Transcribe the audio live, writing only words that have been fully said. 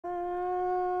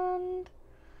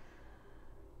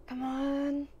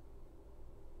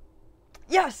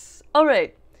Yes!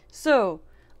 Alright, so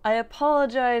I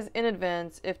apologize in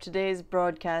advance if today's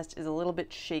broadcast is a little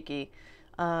bit shaky.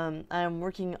 I'm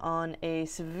working on a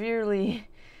severely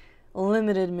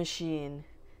limited machine,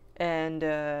 and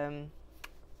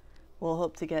we'll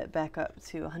hope to get back up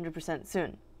to 100%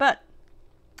 soon. But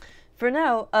for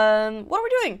now, what are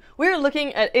we doing? We're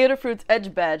looking at Adafruit's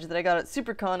Edge Badge that I got at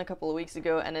SuperCon a couple of weeks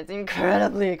ago, and it's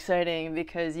incredibly exciting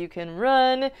because you can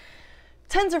run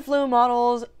TensorFlow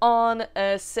models on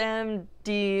a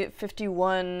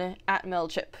SAMD51 Atmel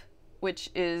chip, which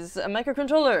is a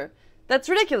microcontroller. That's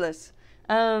ridiculous.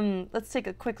 Let's take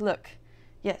a quick look.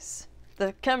 Yes,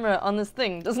 the camera on this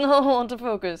thing does not want to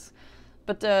focus,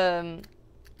 but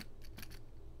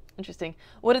interesting.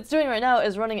 What it's doing right now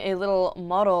is running a little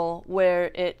model where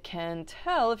it can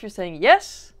tell if you're saying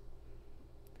yes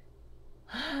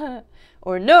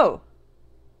or no.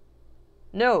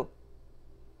 No.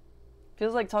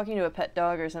 Feels like talking to a pet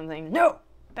dog or something. No!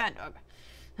 Bad dog.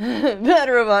 Bad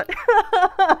robot.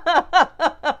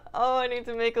 Oh, I need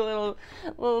to make a little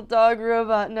dog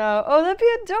robot now. Oh, that'd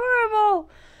be adorable!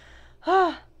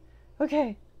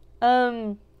 Okay.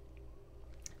 Too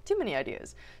many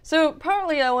ideas. So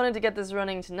partly I wanted to get this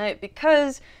running tonight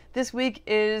because this week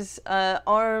is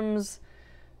ARM's,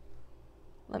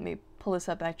 let me pull this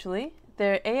up actually,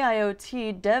 their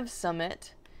AIoT Dev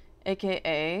Summit,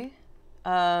 aka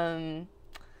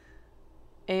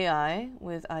AI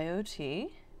with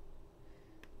IoT.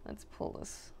 Let's pull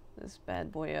this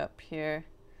bad boy up here.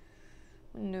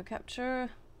 Window capture.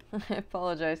 I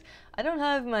apologize. I don't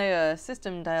have my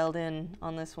system dialed in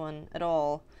on this one at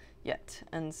all yet,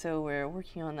 and so we're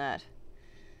working on that.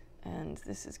 And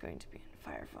this is going to be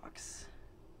in Firefox.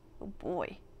 Oh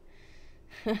boy.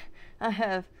 I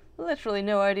have literally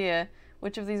no idea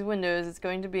which of these windows it's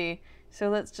going to be, so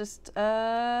let's just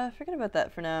forget about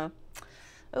that for now.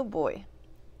 Oh boy.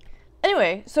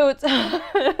 Anyway, so it's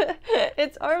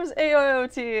it's ARM's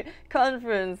AIoT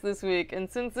conference this week, and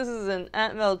since this is an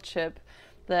Atmel chip,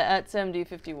 the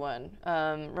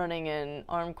ATSAMD51, running in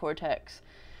ARM Cortex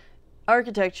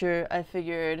architecture, I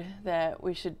figured that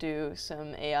we should do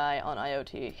some AI on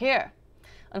IoT here.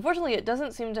 Unfortunately, it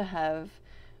doesn't seem to have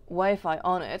Wi-Fi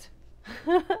on it.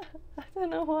 I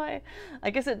don't know why. I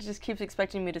guess it just keeps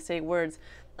expecting me to say words.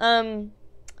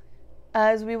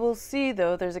 As we will see,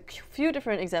 though, there's a few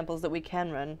different examples that we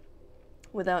can run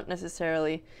without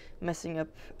necessarily messing up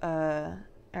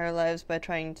our lives by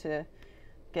trying to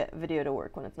get video to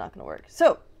work when it's not going to work.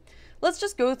 So let's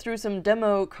just go through some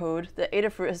demo code that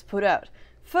Adafruit has put out.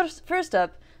 First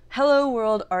up, Hello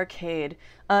World Arcade.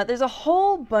 There's a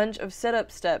whole bunch of setup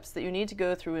steps that you need to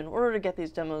go through in order to get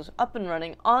these demos up and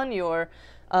running on your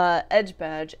Edge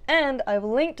Badge, and I've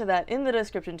linked to that in the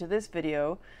description to this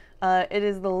video. It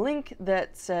is the link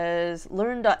that says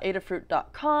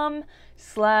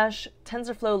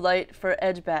learn.adafruit.com/TensorFlow Lite for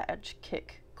Edge Badge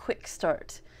Quick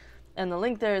Start. And the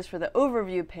link there is for the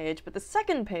overview page, but the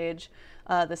second page,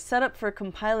 the setup for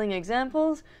compiling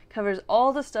examples, covers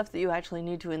all the stuff that you actually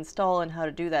need to install and how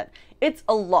to do that. It's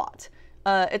a lot.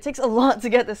 It takes a lot to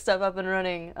get this stuff up and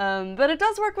running, but it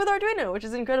does work with Arduino, which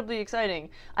is incredibly exciting.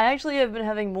 I actually have been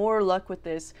having more luck with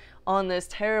this on this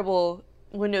terrible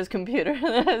Windows computer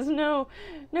that has no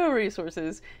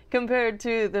resources compared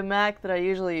to the Mac that I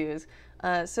usually use.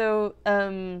 So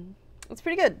it's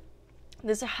pretty good.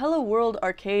 This Hello World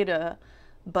Arcade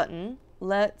button,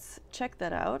 let's check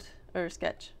that out. Or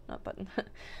sketch, not button.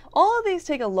 All of these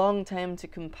take a long time to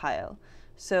compile.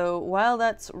 So while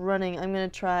that's running, I'm going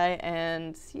to try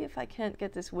and see if I can't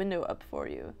get this window up for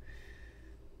you.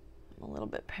 I'm a little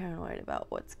bit paranoid about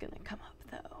what's going to come up,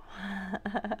 though.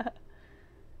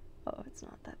 Oh, it's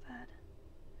not that bad.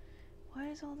 Why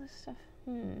is all this stuff?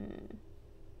 It's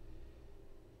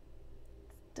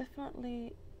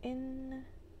definitely in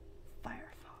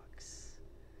Firefox.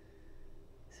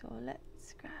 So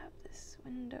let's grab this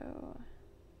window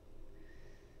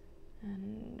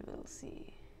and we'll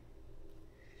see.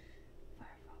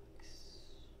 Firefox.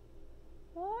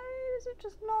 Why is it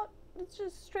just not, it's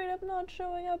just straight up not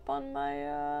showing up on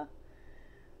my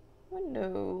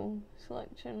window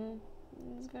selection.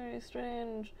 It's very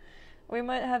strange. We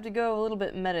might have to go a little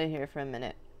bit meta here for a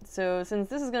minute. So since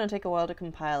this is going to take a while to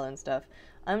compile and stuff,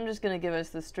 I'm just going to give us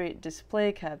the straight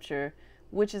display capture,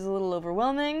 which is a little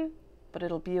overwhelming, but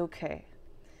it'll be okay.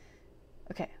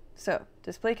 Okay, so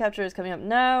display capture is coming up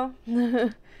now,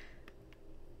 and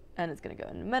it's going to go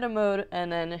into meta mode,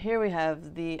 and then here we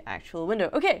have the actual window.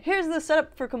 Okay, here's the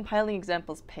setup for compiling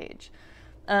examples page.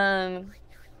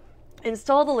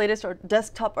 Install the latest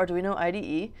desktop Arduino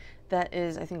IDE. That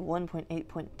is, I think,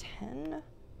 1.8.10,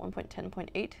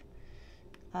 1.10.8.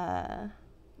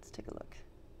 Let's take a look.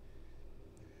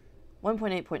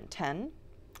 1.8.10.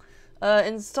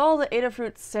 Install the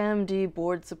Adafruit SAMD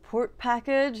board support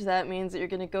package. That means that you're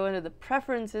going to go into the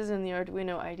preferences in the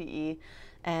Arduino IDE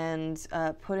and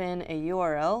put in a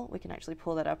URL. We can actually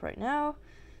pull that up right now.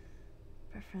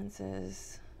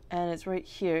 Preferences. And it's right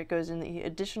here. It goes in the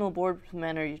additional board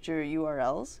manager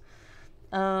URLs.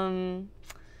 And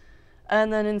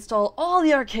then install all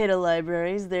the Arcata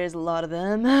libraries. There's a lot of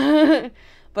them.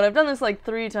 But I've done this like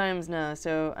 3 times now,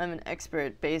 so I'm an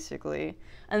expert, basically.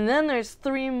 And then there's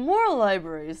 3 more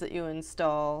libraries that you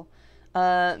install.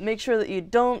 Make sure that you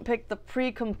don't pick the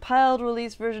pre-compiled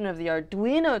release version of the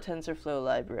Arduino TensorFlow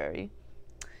library.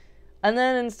 And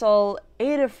then install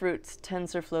Adafruit's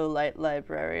TensorFlow Lite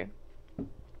library.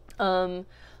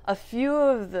 A few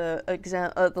of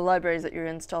the libraries that you're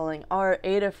installing are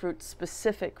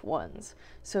Adafruit-specific ones,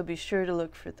 so be sure to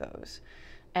look for those.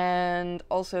 And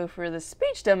also for the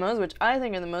speech demos, which I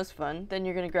think are the most fun, then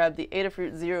you're going to grab the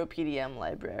Adafruit 0PDM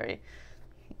library.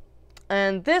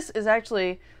 And this is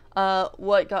actually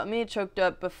what got me choked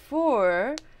up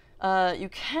before. You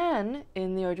can,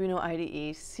 in the Arduino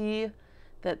IDE, see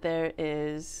that there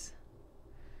is,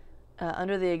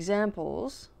 under the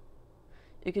examples,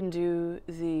 you can do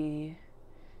the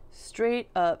straight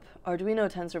up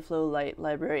Arduino TensorFlow Lite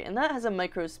library, and that has a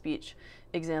micro speech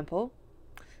example.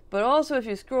 But also, if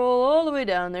you scroll all the way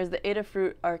down, there's the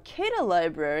Adafruit Arcata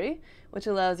library, which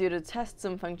allows you to test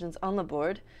some functions on the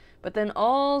board. But then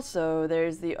also,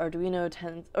 there's the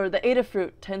the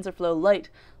Adafruit TensorFlow Lite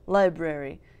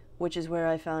library, which is where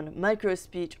I found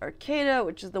microspeech Arcata,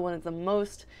 which is the one that's the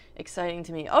most exciting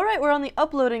to me. All right, we're on the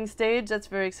uploading stage. That's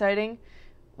very exciting.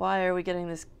 Why are we getting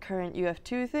this current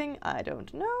UF2 thing? I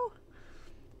don't know.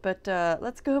 But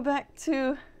let's go back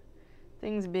to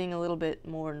things being a little bit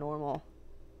more normal.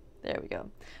 There we go.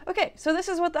 Okay, so this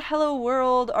is what the Hello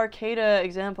World Arcata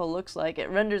example looks like. It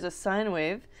renders a sine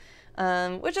wave,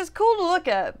 which is cool to look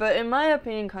at, but in my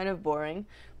opinion, kind of boring.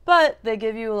 But they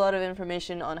give you a lot of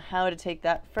information on how to take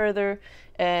that further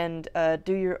and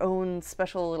do your own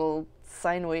special little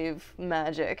sine wave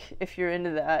magic, if you're into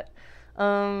that.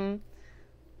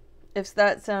 If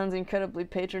that sounds incredibly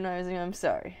patronizing, I'm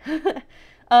sorry.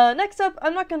 Next up,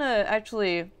 I'm not going to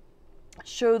actually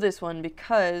show this one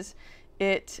because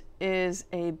it is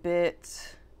a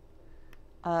bit,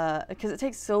 because it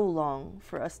takes so long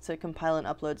for us to compile and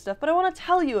upload stuff, but I want to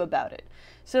tell you about it.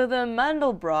 So the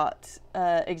Mandelbrot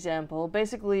example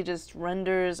basically just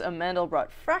renders a Mandelbrot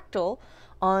fractal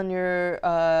on your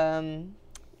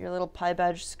little Pi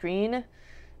badge screen,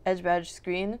 Edge badge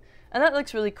screen, and that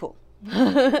looks really cool.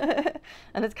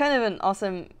 And it's kind of an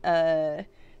awesome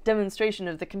demonstration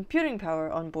of the computing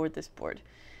power on board this board.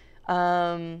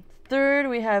 Third,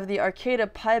 we have the Arcata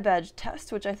Pi badge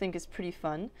test, which I think is pretty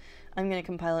fun. I'm going to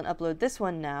compile and upload this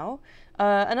one now.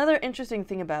 Another interesting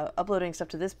thing about uploading stuff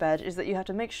to this badge is that you have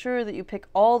to make sure that you pick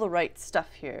all the right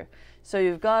stuff here. So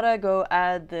you've got to go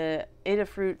add the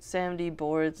Adafruit SAMD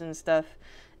boards and stuff.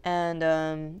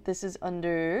 And this is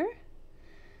under...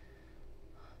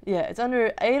 Yeah, it's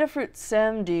under Adafruit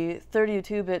SAMD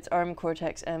 32 bits ARM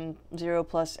Cortex M0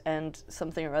 Plus and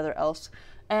something or other else.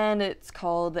 And it's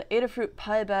called the Adafruit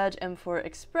Pi Badge M4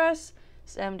 Express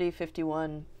SAMD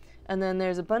 51. And then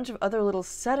there's a bunch of other little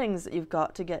settings that you've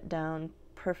got to get down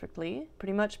perfectly,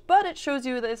 pretty much, but it shows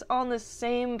you that it's on the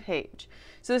same page.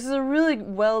 So this is a really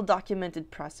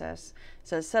well-documented process.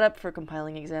 So set up for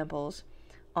compiling examples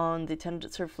on the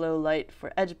TensorFlow Lite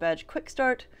for Edge Badge Quick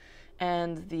Start,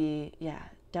 and the,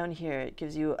 down here it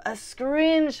gives you a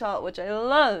screenshot, which I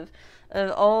love,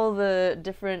 of all the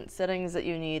different settings that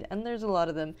you need, and there's a lot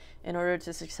of them, in order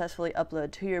to successfully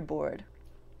upload to your board.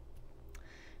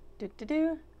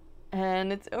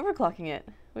 And it's overclocking it,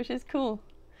 which is cool.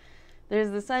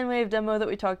 There's the sine wave demo that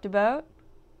we talked about.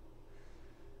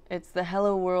 It's the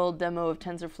Hello World demo of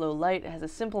TensorFlow Lite. It has a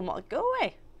simple mod. Go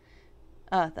away!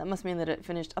 That must mean that it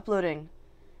finished uploading.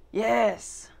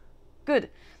 Yes! Good.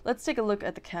 Let's take a look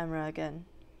at the camera again.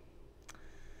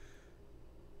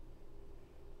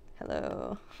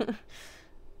 Hello.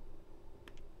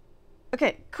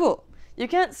 Okay, cool. You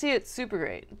can't see it super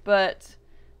great, but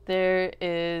there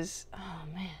is... Oh,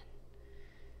 man.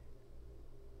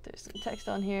 There's some text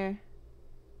on here.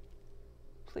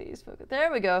 Please focus.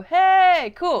 There we go.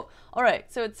 Hey, cool. All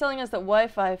right, so it's telling us that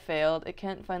Wi-Fi failed. It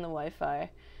can't find the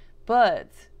Wi-Fi. But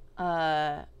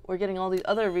we're getting all these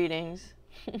other readings.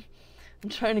 I'm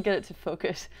trying to get it to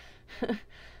focus. We've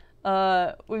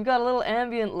got a little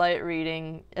ambient light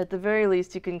reading. At the very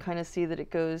least, you can kind of see that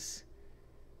it goes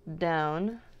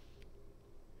down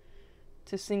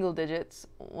to single digits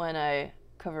when I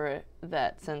cover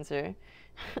that sensor.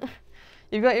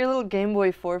 You've got your little Game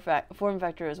Boy form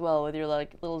factor as well, with your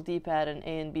like little D-pad and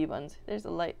A and B buttons. There's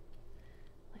the light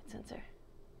sensor.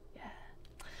 Yeah.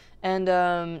 And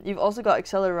you've also got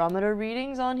accelerometer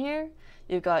readings on here.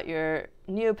 You've got your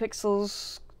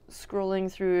neopixels scrolling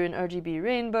through an RGB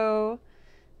rainbow.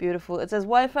 Beautiful. It says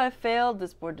Wi-Fi failed.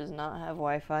 This board does not have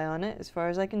Wi-Fi on it, as far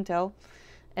as I can tell.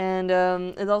 And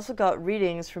it also got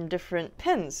readings from different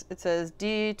pins. It says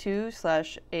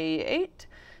D2/A8,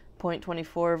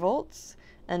 0.24 volts,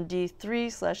 and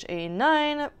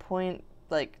D3/A9, point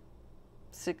like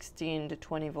 16 to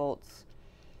 20 volts.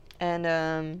 And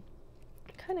I'm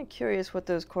kind of curious what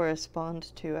those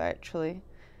correspond to, actually.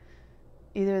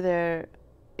 Either they're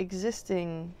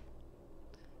existing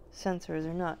sensors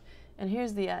or not. And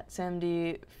here's the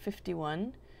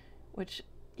ATSAMD51, which,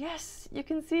 yes, you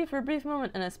can see for a brief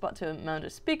moment, and a spot to mount a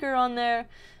speaker on there.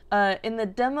 In the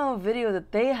demo video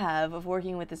that they have of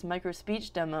working with this micro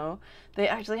speech demo, they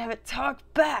actually have it talk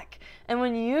back. And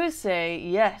when you say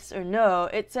yes or no,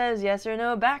 it says yes or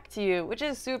no back to you, which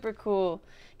is super cool.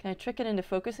 Can I trick it into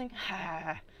focusing?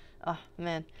 Oh,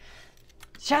 man.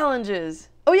 Challenges.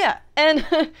 Oh, yeah, and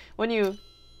when you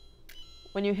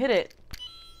hit it,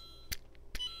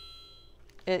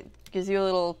 it gives you a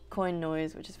little coin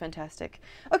noise, which is fantastic.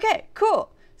 Okay,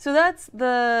 cool. So that's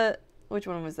the, which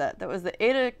one was that? That was the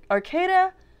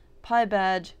Arcata Pi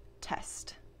Badge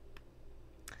test.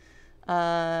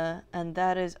 And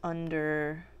that is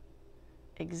under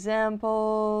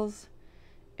examples,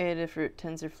 Adafruit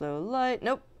TensorFlow Lite.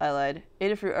 Nope, I lied.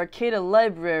 Adafruit Arcata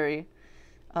Library.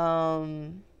 Where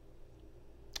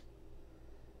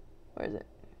is it?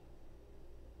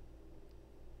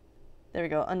 There we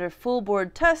go, under full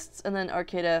board tests, and then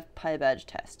Arcata Pi Badge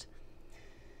test.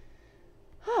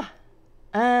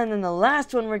 And then the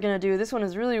last one we're gonna do, this one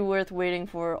is really worth waiting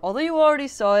for. Although you already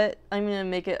saw it, I'm gonna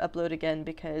make it upload again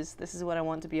because this is what I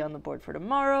want to be on the board for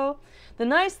tomorrow. The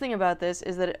nice thing about this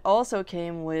is that it also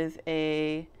came with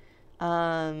a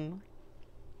little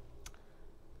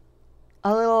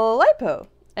LiPo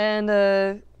and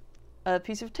a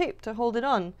piece of tape to hold it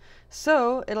on.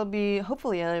 So it'll be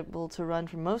hopefully able to run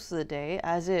for most of the day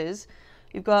as is.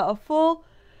 You've got a full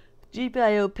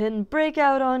GPIO pin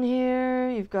breakout on here.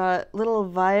 You've got little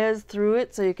vias through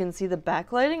it so you can see the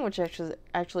backlighting, which is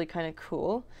actually kind of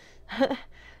cool.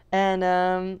 And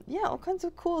yeah, all kinds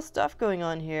of cool stuff going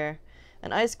on here.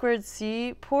 An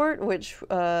I2C port, which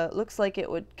looks like it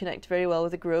would connect very well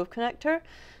with a Grove connector.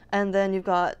 And then you've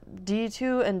got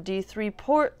D2 and D3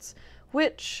 ports,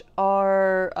 which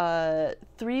are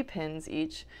 3 pins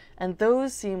each, and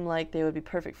those seem like they would be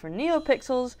perfect for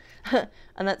neopixels,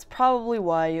 and that's probably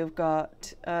why you've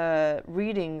got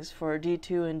readings for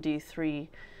D2 and D3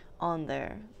 on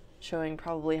there, showing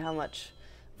probably how much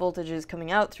voltage is coming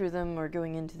out through them or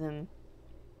going into them.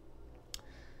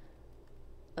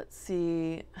 Let's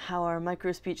see how our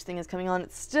micro speech thing is coming on.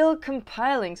 It's still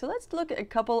compiling, so let's look at a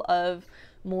couple of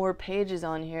more pages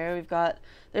on here.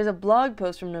 There's a blog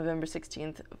post from November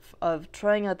 16th of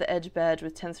trying out the Edge Badge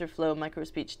with TensorFlow micro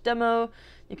speech demo.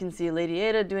 You can see Lady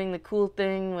Ada doing the cool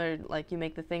thing where like you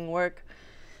make the thing work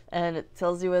and it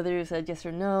tells you whether you said yes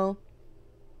or no.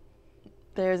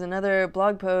 There's another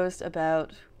blog post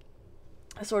about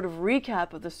a sort of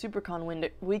recap of the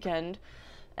SuperCon weekend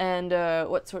and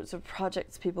what sorts of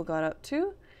projects people got up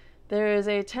to. There is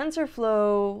a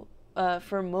TensorFlow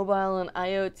for mobile and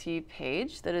IoT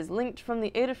page that is linked from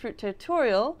the Adafruit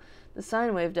tutorial, the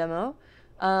sine wave demo.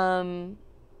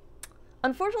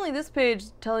 Unfortunately, this page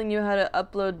telling you how to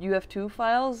upload UF2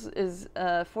 files is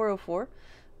 404,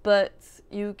 but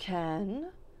you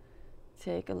can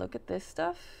take a look at this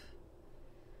stuff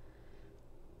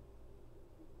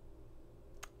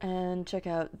and check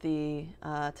out the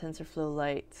TensorFlow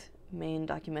Lite main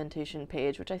documentation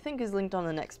page, which I think is linked on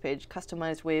the next page,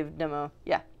 customized wave demo.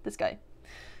 Yeah, this guy.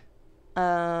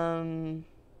 And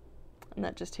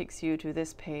that just takes you to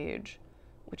this page,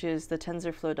 which is the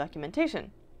TensorFlow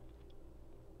documentation.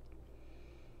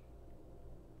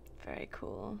 Very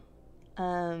cool.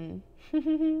 And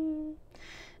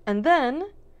then,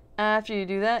 after you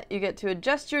do that, you get to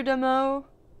adjust your demo.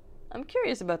 I'm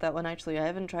curious about that one, actually. I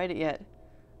haven't tried it yet.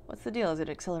 What's the deal? Is it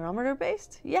accelerometer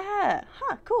based? Yeah!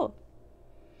 Huh, cool.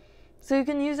 So you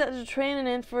can use that to train an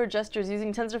int for adjusters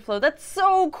using TensorFlow. That's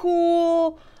so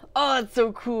cool! Oh, it's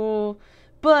so cool.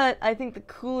 But I think the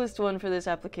coolest one for this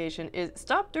application is,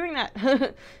 stop doing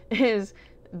that, is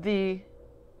the,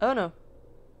 oh no.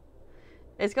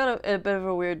 It's got a bit of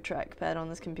a weird trackpad on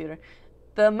this computer.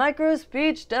 The micro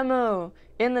speech demo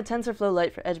in the TensorFlow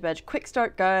Lite for Edge Badge Quick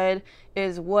Start Guide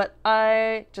is what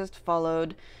I just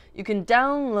followed. You can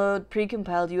download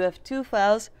precompiled UF2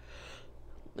 files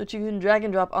that you can drag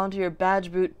and drop onto your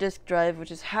badge boot disk drive,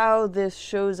 which is how this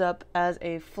shows up as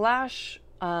a flash,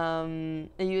 a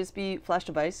USB flash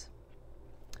device.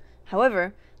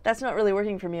 However, that's not really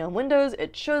working for me on Windows.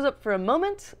 It shows up for a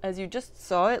moment, as you just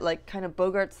saw it, like kind of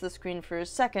bogarts the screen for a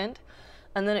second,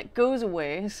 and then it goes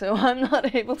away, so I'm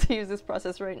not able to use this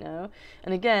process right now.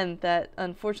 And again, that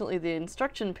unfortunately the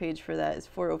instruction page for that is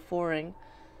 404ing.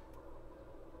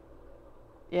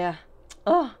 Yeah.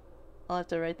 Oh, I'll have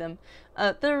to write them.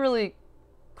 They're really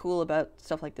cool about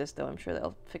stuff like this, though. I'm sure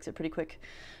they'll fix it pretty quick.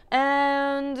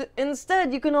 And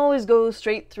instead, you can always go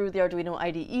straight through the Arduino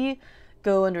IDE,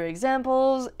 go under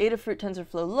Examples, Adafruit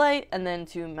TensorFlow Lite, and then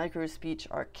to Microspeech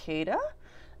Arcada.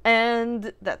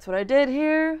 And that's what I did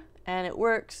here, and it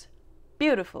works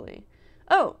beautifully.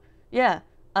 Oh, yeah.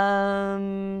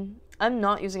 I'm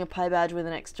not using a Pi badge with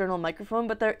an external microphone,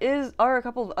 but there are a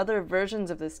couple of other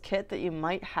versions of this kit that you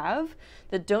might have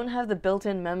that don't have the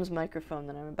built-in MEMS microphone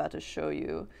that I'm about to show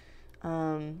you.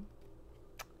 Go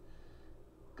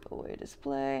away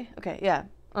display. Okay, yeah.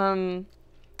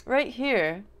 Right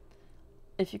here,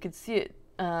 if you could see it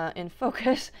in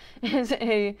focus, is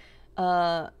a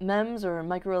MEMS or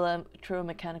micro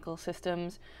electromechanical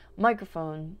systems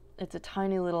microphone. It's a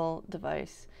tiny little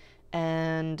device,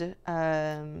 and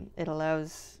it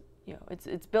allows, you know,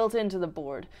 it's built into the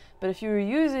board. But if you were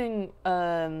using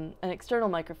an external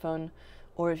microphone,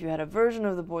 or if you had a version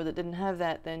of the board that didn't have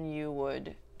that, then you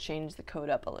would change the code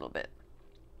up a little bit.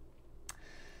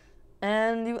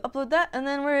 And you upload that, and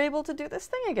then we're able to do this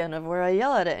thing again of where I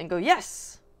yell at it and go,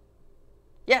 yes!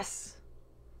 Yes!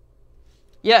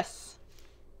 Yes!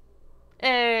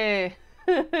 Hey!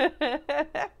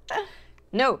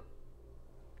 No!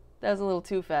 That was a little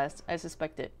too fast. I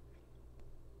suspect it.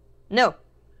 No!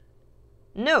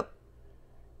 No!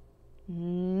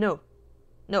 No!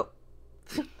 No!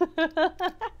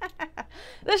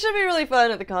 This should be really fun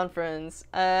at the conference.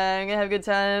 I'm gonna have a good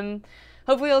time.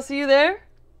 Hopefully I'll see you there.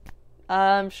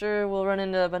 I'm sure we'll run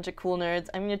into a bunch of cool nerds.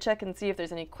 I'm gonna check and see if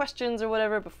there's any questions or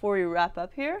whatever before we wrap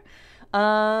up here.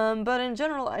 But in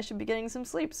general, I should be getting some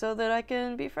sleep so that I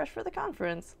can be fresh for the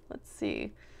conference. Let's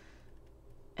see.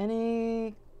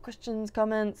 Any questions,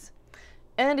 comments?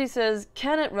 Andy says,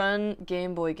 can it run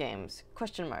Game Boy games?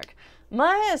 Question mark.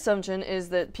 My assumption is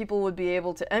that people would be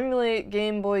able to emulate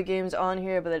Game Boy games on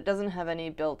here, but it doesn't have any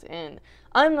built in.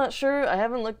 I'm not sure. I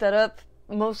haven't looked that up,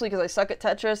 mostly because I suck at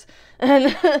Tetris,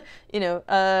 and you know,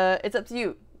 it's up to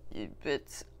you.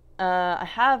 But I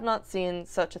have not seen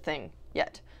such a thing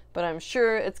yet, but I'm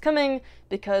sure it's coming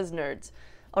because nerds.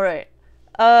 All right.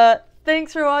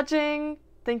 Thanks for watching.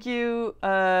 Thank you.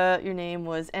 Your name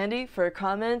was Andy for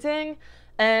commenting.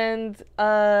 And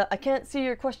I can't see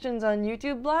your questions on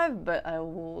YouTube Live, but I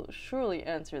will surely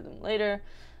answer them later.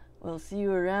 We'll see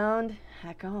you around.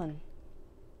 Hack on.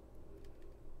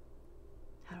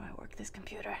 How do I work this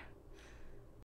computer?